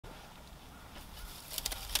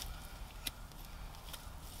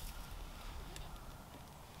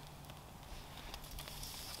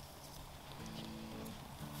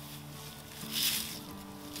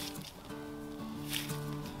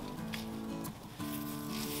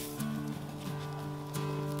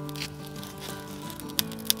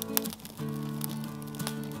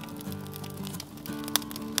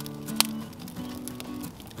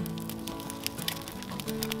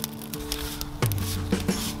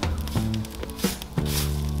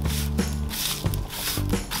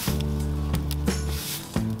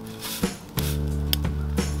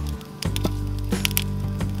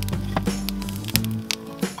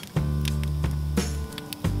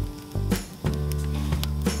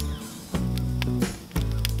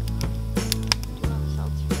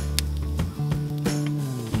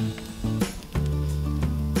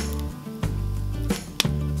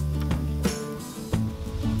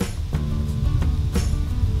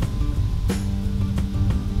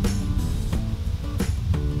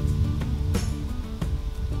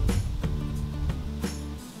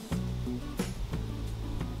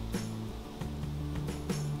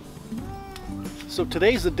So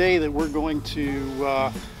today's the day that we're going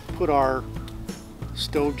to put our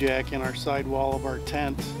stove jack in our sidewall of our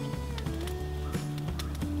tent.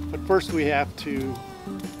 But first we have to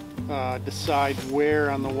decide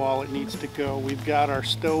where on the wall it needs to go. We've got our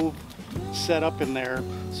stove set up in there,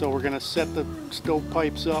 so we're going to set the stove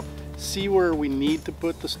pipes up, see where we need to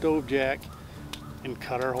put the stove jack, and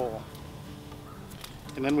cut our hole.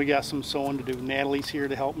 And then we got some sewing to do. Natalie's here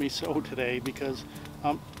to help me sew today because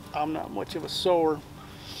I'm not much of a sewer.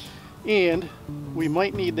 And we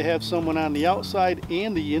might need to have someone on the outside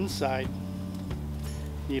and the inside.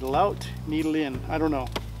 Needle out, needle in. I don't know.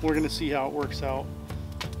 We're going to see how it works out.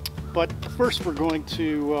 But first we're going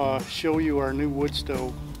to show you our new wood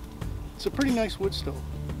stove. It's a pretty nice wood stove.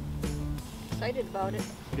 Excited about it.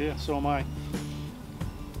 Yeah, so am I.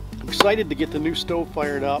 I'm excited to get the new stove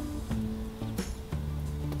fired up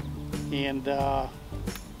and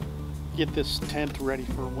get this tent ready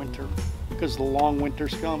for winter, because the long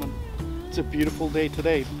winter's coming. It's a beautiful day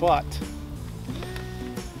today, but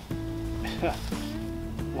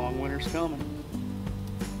long winter's coming.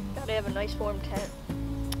 Gotta have a nice warm tent.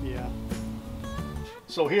 Yeah.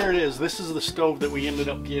 So here it is. This is the stove that we ended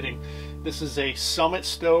up getting. This is a Summit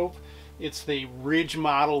stove. It's the Ridge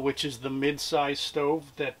model, which is the mid-size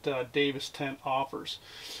stove that Davis Tent offers.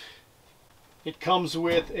 It comes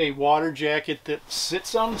with a water jacket that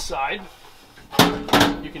sits on the side.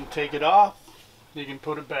 You can take it off, you can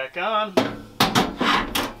put it back on,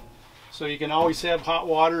 so you can always have hot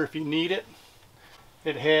water if you need it.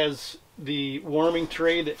 It has the warming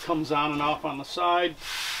tray that comes on and off on the side.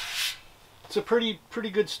 It's a pretty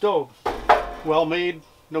good stove. Well made,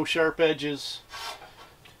 no sharp edges.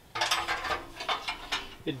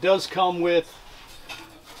 It does come with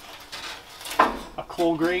a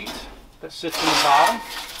coal grate that sits in the bottom.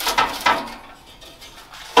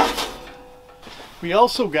 We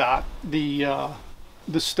also got the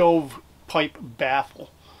stove pipe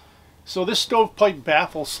baffle. So this stove pipe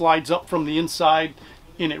baffle slides up from the inside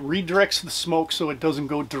and it redirects the smoke so it doesn't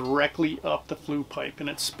go directly up the flue pipe. And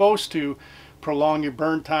it's supposed to prolong your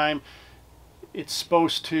burn time. It's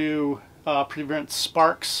supposed to prevent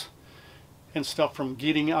sparks and stuff from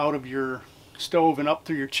getting out of your stove and up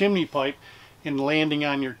through your chimney pipe and landing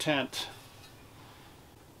on your tent.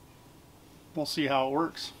 We'll see how it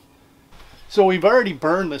works. So we've already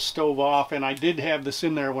burned this stove off, and I did have this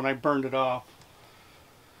in there when I burned it off.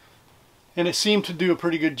 And it seemed to do a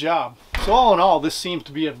pretty good job. So all in all, this seems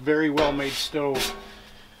to be a very well made stove.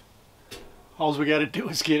 All we got to do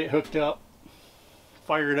is get it hooked up,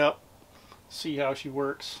 fire it up, see how she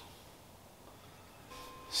works.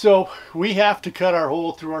 So we have to cut our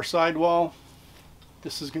hole through our sidewall.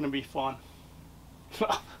 This is going to be fun.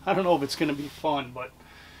 I don't know if it's going to be fun, but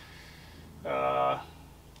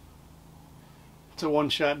it's a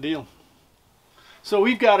one-shot deal. So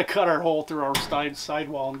we've got to cut our hole through our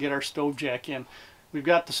sidewall and get our stove jack in. We've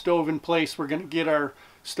got the stove in place. We're going to get our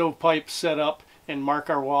stove pipe set up and mark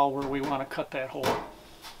our wall where we want to cut that hole.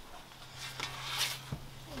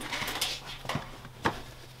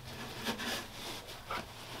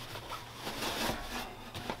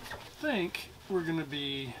 I think we're going to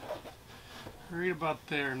be right about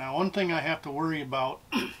there. Now, one thing I have to worry about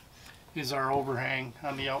is our overhang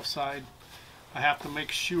on the outside. I have to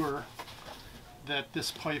make sure that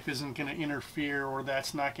this pipe isn't going to interfere, or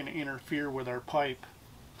that's not going to interfere with our pipe.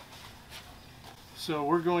 So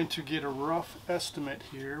we're going to get a rough estimate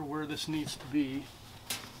here where this needs to be.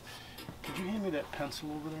 Could you hand me that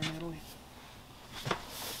pencil over there, Natalie?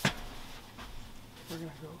 We're going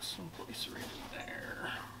to go someplace right in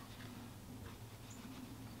there.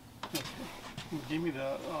 Okay, give me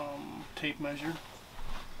the tape measure.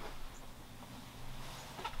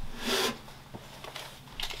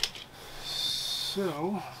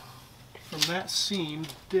 So, from that seam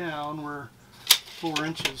down, we're 4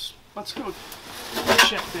 inches. Let's go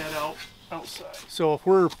check that out outside. So if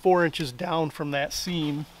we're 4 inches down from that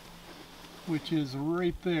seam, which is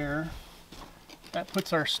right there, that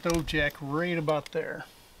puts our stove jack right about there.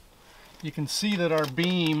 You can see that our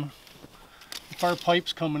beam, if our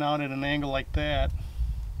pipe's coming out at an angle like that,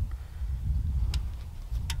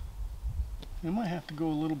 we might have to go a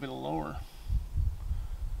little bit lower.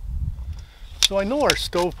 So I know our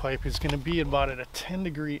stovepipe is going to be about at a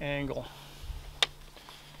 10-degree angle.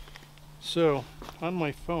 So on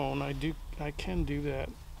my phone I can do that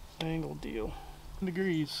angle deal. 10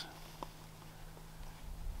 degrees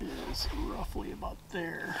is roughly about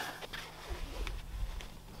there.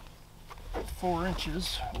 4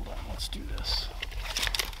 inches. Hold on, let's do this.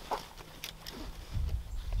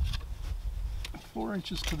 4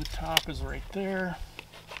 inches to the top is right there.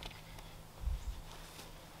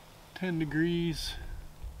 10 degrees.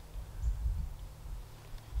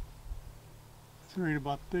 It's right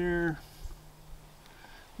about there.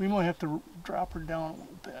 We might have to drop her down a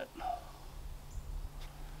little bit.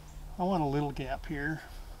 I want a little gap here.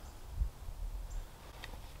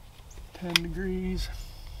 10 degrees.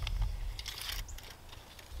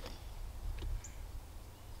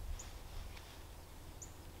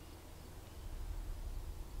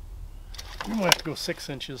 We might have to go 6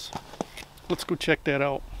 inches. Let's go check that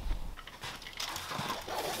out.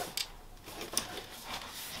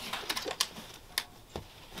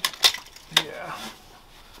 Yeah,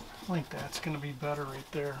 I think that's going to be better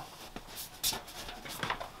right there.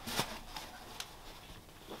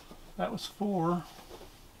 That was 4.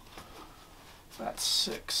 That's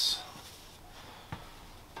 6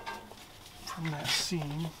 from that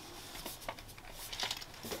seam.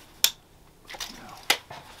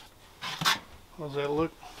 How does that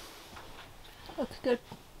look? Looks good.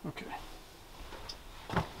 Okay.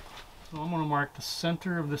 So I'm going to mark the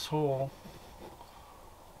center of this hole.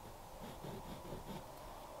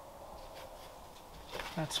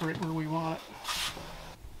 That's right where we want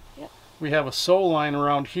it. Yep. We have a sew line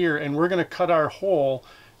around here, and we're going to cut our hole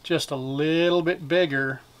just a little bit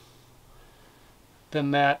bigger than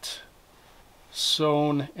that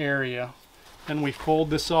sewn area. And we fold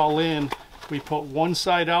this all in. We put one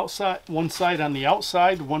side outside, one side on the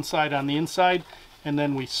outside, one side on the inside, and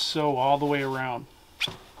then we sew all the way around.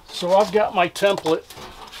 So I've got my template.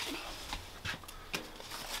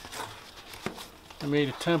 I made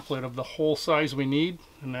a template of the hole size we need,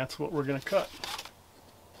 and that's what we're going to cut.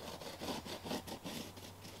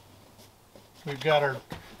 We've got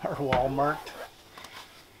our wall marked.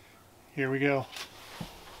 Here we go.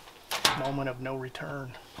 Moment of no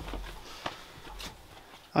return.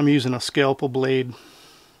 I'm using a scalpel blade.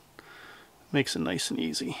 Makes it nice and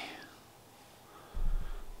easy.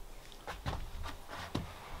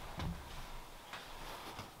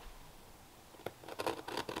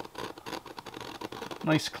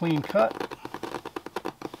 Nice clean cut.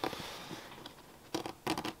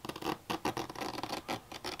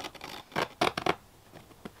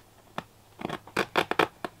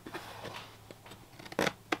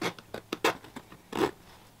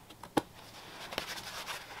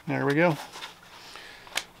 There we go.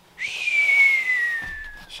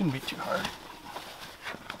 Shouldn't be too hard.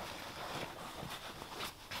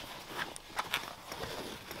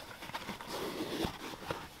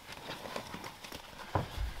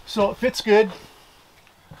 So it fits good.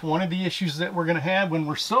 One of the issues that we're going to have when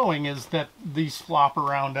we're sewing is that these flop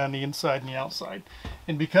around on the inside and the outside.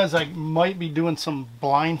 And because I might be doing some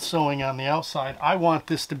blind sewing on the outside, I want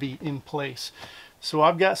this to be in place. So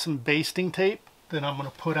I've got some basting tape that I'm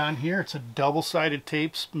going to put on here. It's a double-sided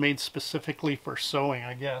tape made specifically for sewing,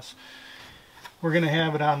 I guess. We're going to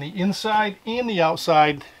have it on the inside and the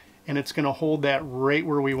outside, and it's going to hold that right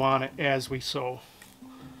where we want it as we sew.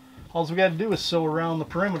 All we got to do is sew around the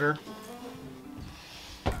perimeter,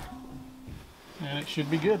 and it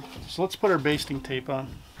should be good. So let's put our basting tape on.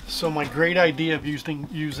 So my great idea of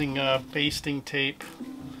using basting tape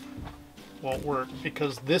won't work,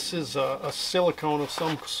 because this is a silicone of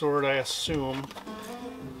some sort, I assume,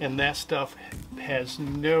 and that stuff has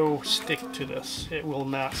no stick to this. It will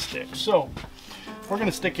not stick. So we're going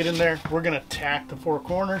to stick it in there. We're going to tack the 4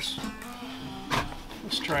 corners.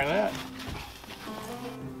 Let's try that.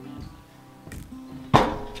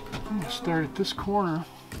 I'm going to start at this corner.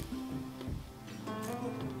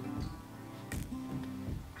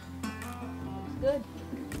 Good.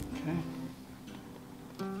 Okay.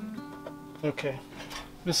 Okay,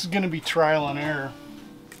 this is going to be trial and error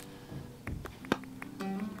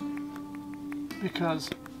because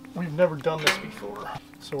we've never done this before.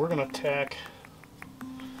 So we're going to tack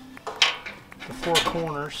the 4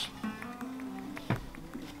 corners.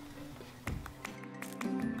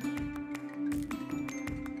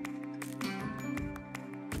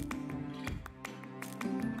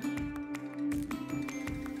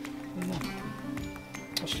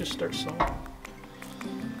 Let's just start sewing.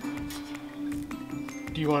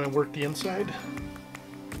 Do you want to work the inside?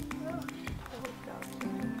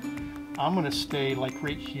 I'm going to stay like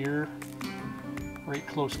right here, right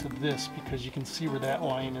close to this, because you can see where that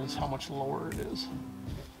line is, how much lower it is.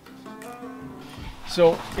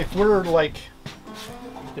 So if we're like,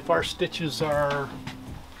 if our stitches are,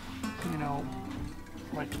 you know,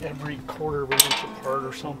 like every quarter of an inch apart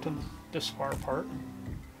or something, this far apart,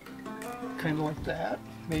 kind of like that,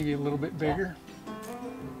 maybe a little bit bigger,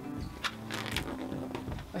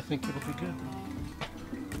 I think it'll be good.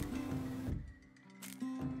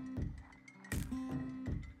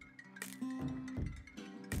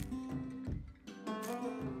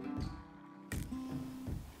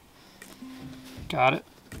 Got it?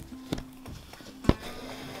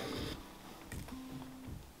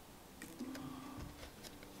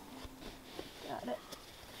 Got it.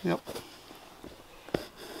 Yep.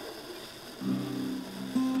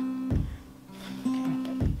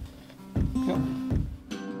 Yep.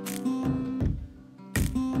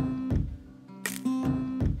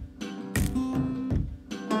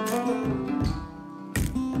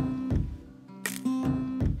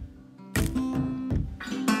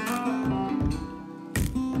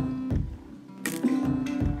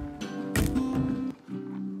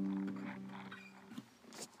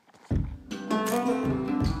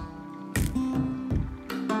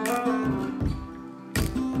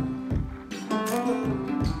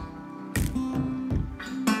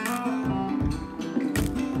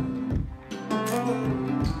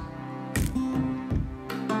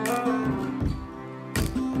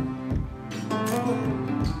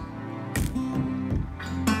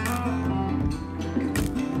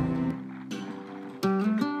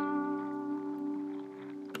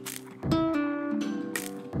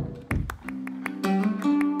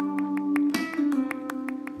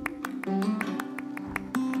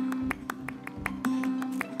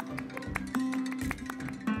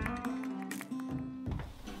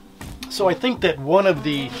 So I think that one of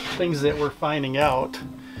the things that we're finding out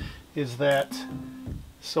is that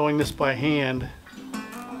sewing this by hand,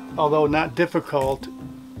 although not difficult,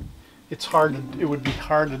 it's hard to, it would be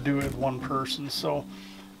hard to do it with one person. So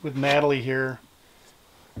with Natalie here,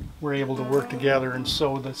 we're able to work together and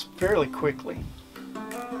sew this fairly quickly.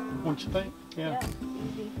 Wouldn't you think? Yeah,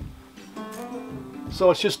 easy.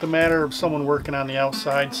 So it's just a matter of someone working on the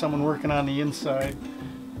outside, someone working on the inside,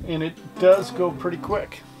 and it does go pretty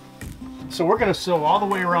quick. So we're going to sew all the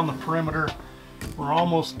way around the perimeter. We're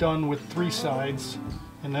almost done with 3 sides,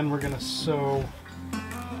 and then we're going to sew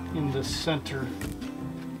in the center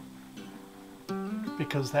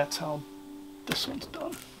because that's how this one's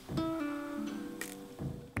done.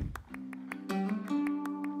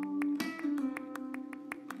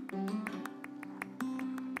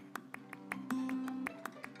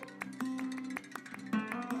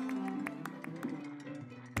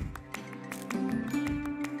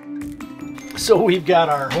 So we've got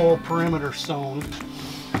our whole perimeter sewn.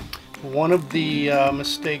 One of the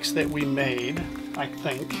mistakes that we made, I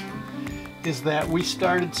think, is that we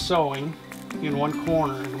started sewing in one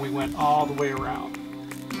corner and we went all the way around.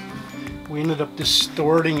 We ended up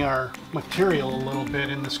distorting our material a little bit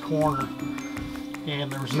in this corner,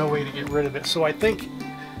 and there was no way to get rid of it. So I think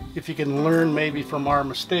if you can learn maybe from our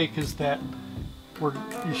mistake is that we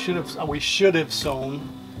should have sewn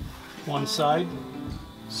one side,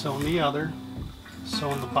 sewn the other,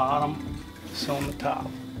 sewn the bottom, sewn the top.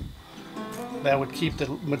 That would keep the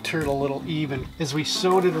material a little even. As we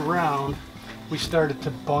sewed it around, we started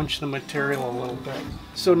to bunch the material a little bit.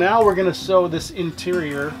 So now we're going to sew this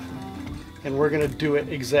interior, and we're going to do it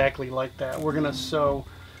exactly like that. We're going to sew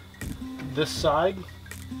this side,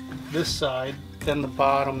 then the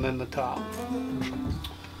bottom, then the top.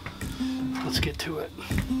 Let's get to it.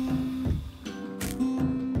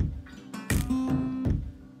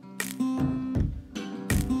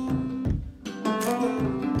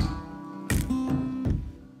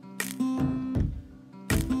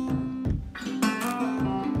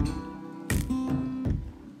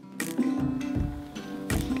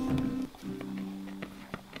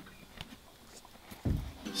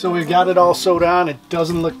 So we've got it all sewed on. It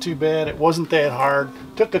doesn't look too bad. It wasn't that hard.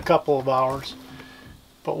 Took a couple of hours.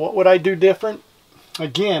 But what would I do different?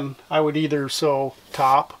 Again, I would either sew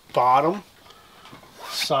top, bottom,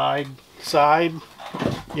 side,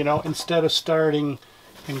 you know, instead of starting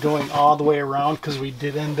and going all the way around, because we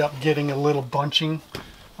did end up getting a little bunching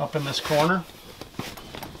up in this corner.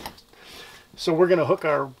 So we're going to hook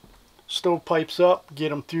our stovepipes up, get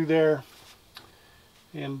them through there,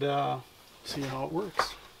 and see how it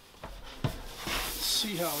works.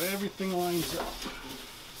 See how everything lines up.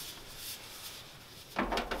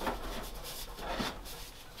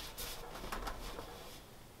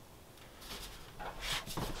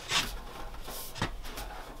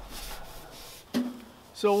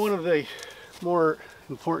 So one of the more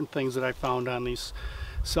important things that I found on these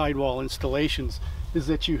sidewall installations is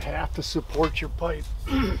that you have to support your pipe.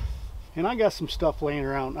 And I got some stuff laying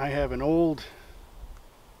around. I have an old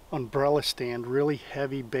umbrella stand, really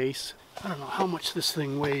heavy base. I don't know how much this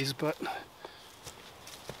thing weighs, but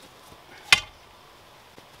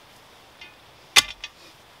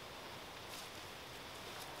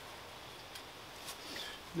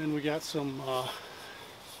then we got some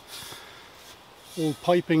old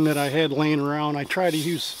piping that I had laying around. I try to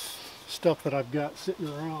use stuff that I've got sitting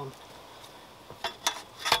around.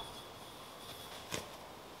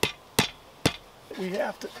 we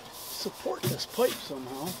have to support this pipe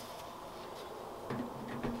somehow.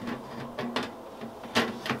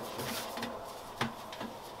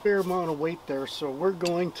 Fair amount of weight there, so we're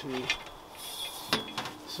going to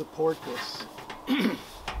support this. You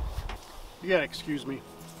gotta excuse me.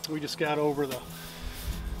 We just got over the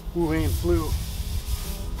Wuhan flu.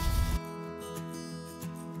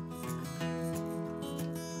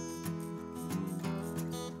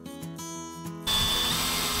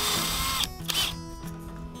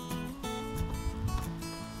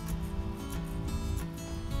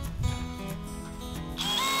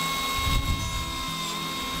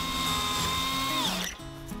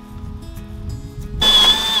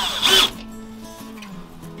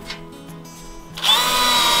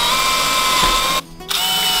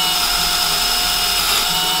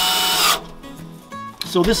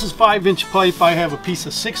 So this is 5-inch pipe. I have a piece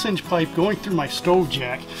of 6-inch pipe going through my stove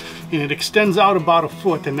jack, and it extends out about 1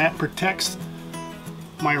 foot, and that protects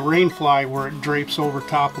my rain fly where it drapes over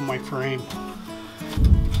top of my frame.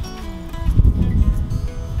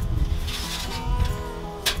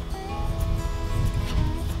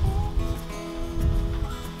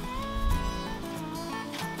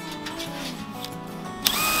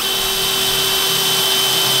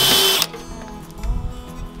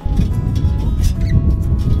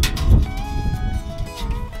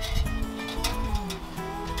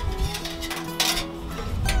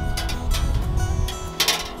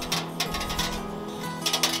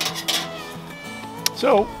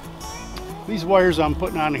 So these wires I'm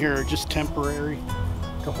putting on here are just temporary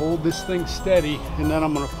to hold this thing steady, and then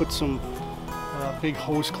I'm going to put some big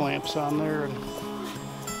hose clamps on there and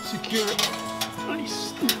secure it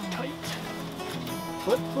nice and tight.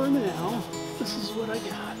 But for now, this is what I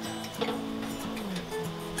got.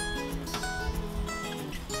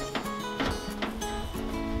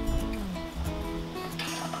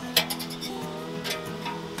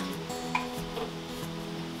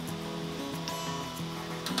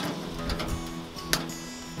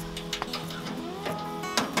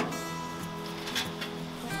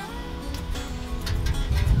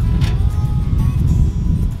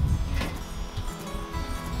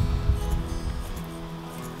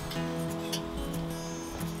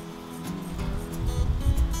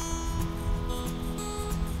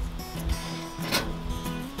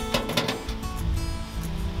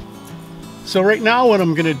 So right now what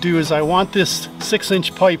I'm going to do is I want this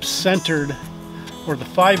 6-inch pipe centered, or the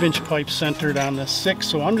 5-inch pipe centered on the 6.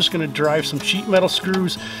 So I'm just going to drive some sheet metal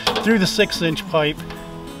screws through the 6-inch pipe,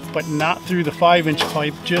 but not through the 5-inch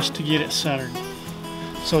pipe, just to get it centered.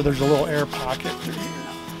 So there's a little air pocket through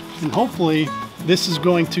here. And hopefully this is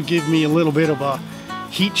going to give me a little bit of a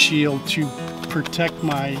heat shield to protect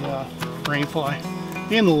my rain fly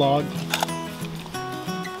and the log.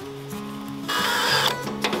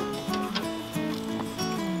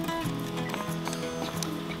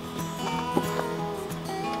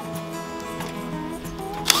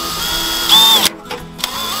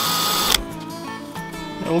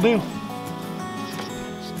 It'll do.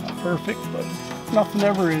 It's not perfect, but nothing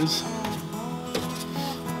ever is.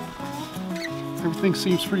 Everything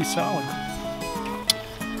seems pretty solid.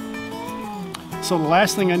 So the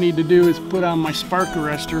last thing I need to do is put on my spark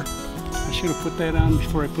arrestor. I should have put that on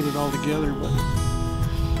before I put it all together, but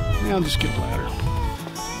yeah, I'll just get a ladder.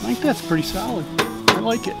 I think that's pretty solid. I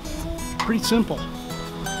like it. Pretty simple.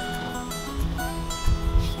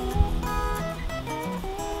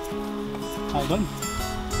 All done.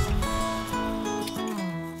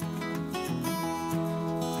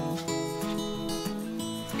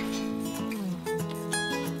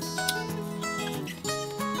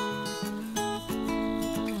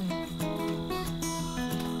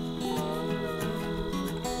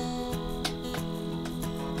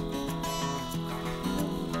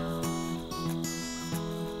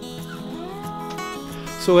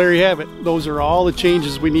 So there you have it. Those are all the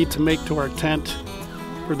changes we need to make to our tent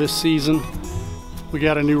for this season. We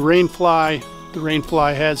got a new rain fly. The rain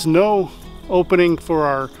fly has no opening for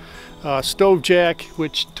our stove jack,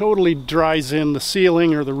 which totally dries in the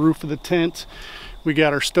ceiling or the roof of the tent. We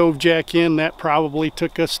got our stove jack in. That probably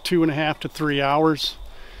took us 2.5 to 3 hours.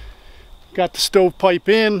 Got the stove pipe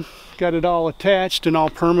in, got it all attached and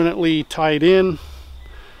all permanently tied in.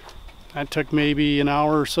 That took maybe an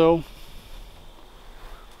hour or so.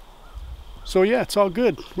 So yeah, it's all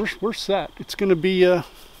good. We're set. It's going to be a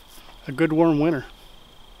good warm winter,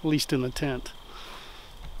 at least in the tent.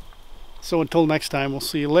 So until next time, we'll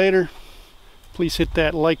see you later. Please hit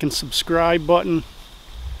that like and subscribe button.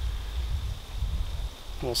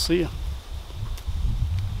 We'll see you.